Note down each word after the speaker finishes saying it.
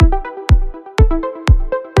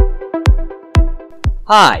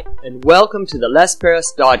Hi, and welcome to the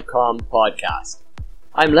LesParis.com podcast.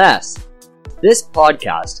 I'm Les. This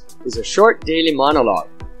podcast is a short daily monologue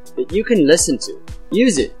that you can listen to.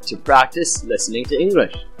 Use it to practice listening to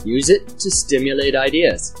English. Use it to stimulate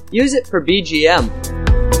ideas. Use it for BGM.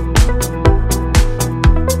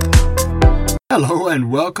 Hello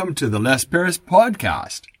and welcome to the Les Paris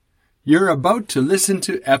podcast. You're about to listen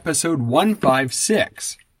to episode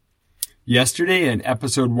 156. Yesterday in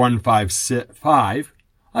episode 155,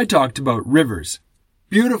 I talked about rivers,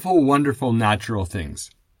 beautiful, wonderful natural things.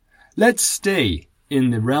 Let's stay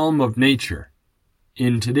in the realm of nature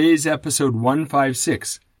in today's episode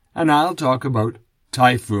 156, and I'll talk about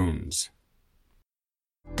typhoons.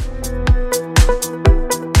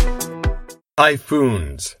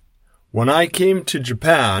 Typhoons. When I came to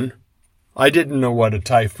Japan, I didn't know what a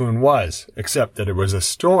typhoon was, except that it was a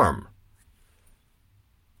storm.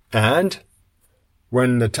 And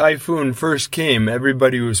when the typhoon first came,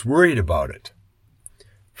 everybody was worried about it.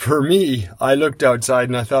 For me, I looked outside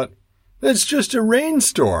and I thought, it's just a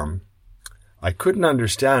rainstorm. I couldn't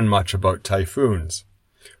understand much about typhoons,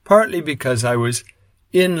 partly because I was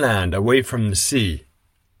inland, away from the sea,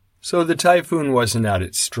 so the typhoon wasn't at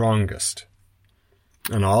its strongest.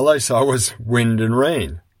 And all I saw was wind and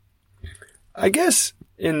rain. I guess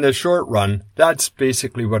in the short run, that's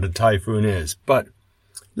basically what a typhoon is, but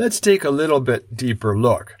let's take a little bit deeper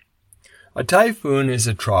look. A typhoon is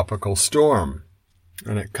a tropical storm,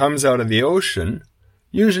 and it comes out of the ocean,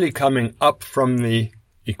 usually coming up from the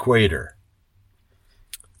equator.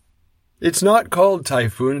 It's not called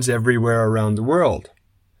typhoons everywhere around the world.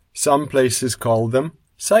 Some places call them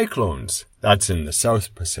cyclones. That's in the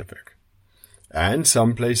South Pacific. And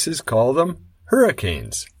some places call them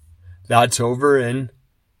hurricanes. That's over in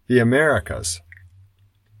the Americas.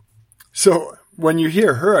 So when you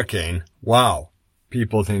hear hurricane, wow,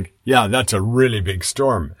 people think, yeah, that's a really big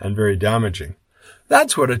storm and very damaging.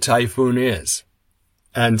 That's what a typhoon is.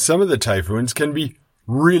 And some of the typhoons can be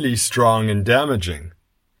really strong and damaging.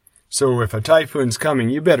 So if a typhoon's coming,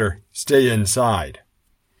 you better stay inside.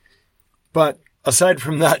 But aside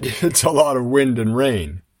from that, it's a lot of wind and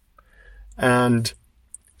rain. And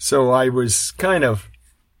so I was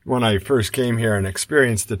when I first came here and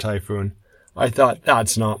experienced the typhoon, I thought,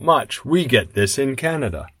 that's not much. We get this in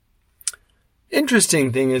Canada.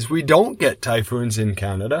 Interesting thing is we don't get typhoons in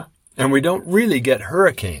Canada, and we don't really get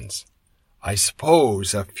hurricanes. I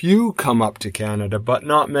suppose a few come up to Canada, but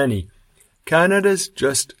not many. Canada's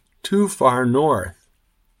just too far north.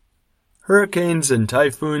 Hurricanes and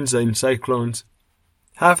typhoons and cyclones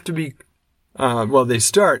have to be, they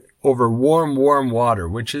start over warm water,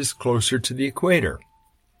 which is closer to the equator.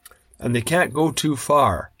 And they can't go too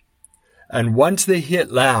far. And once they hit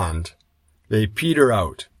land, they peter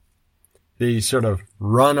out. They sort of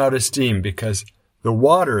run out of steam because the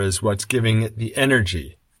water is what's giving it the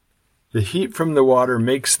energy. The heat from the water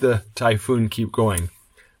makes the typhoon keep going.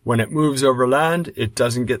 When it moves over land, it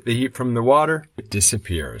doesn't get the heat from the water, it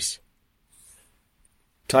disappears.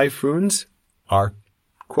 Typhoons are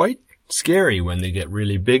quite scary when they get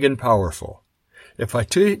really big and powerful. If a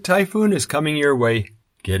typhoon is coming your way,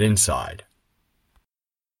 get inside.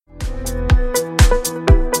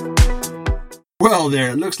 Well there,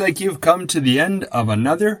 it looks like you've come to the end of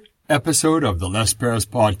another episode of the Les Paris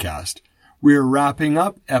podcast. We're wrapping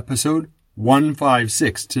up episode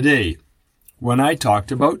 156 today, when I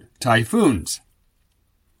talked about typhoons.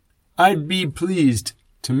 I'd be pleased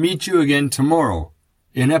to meet you again tomorrow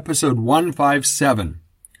in episode 157,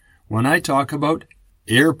 when I talk about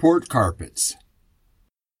airport carpets.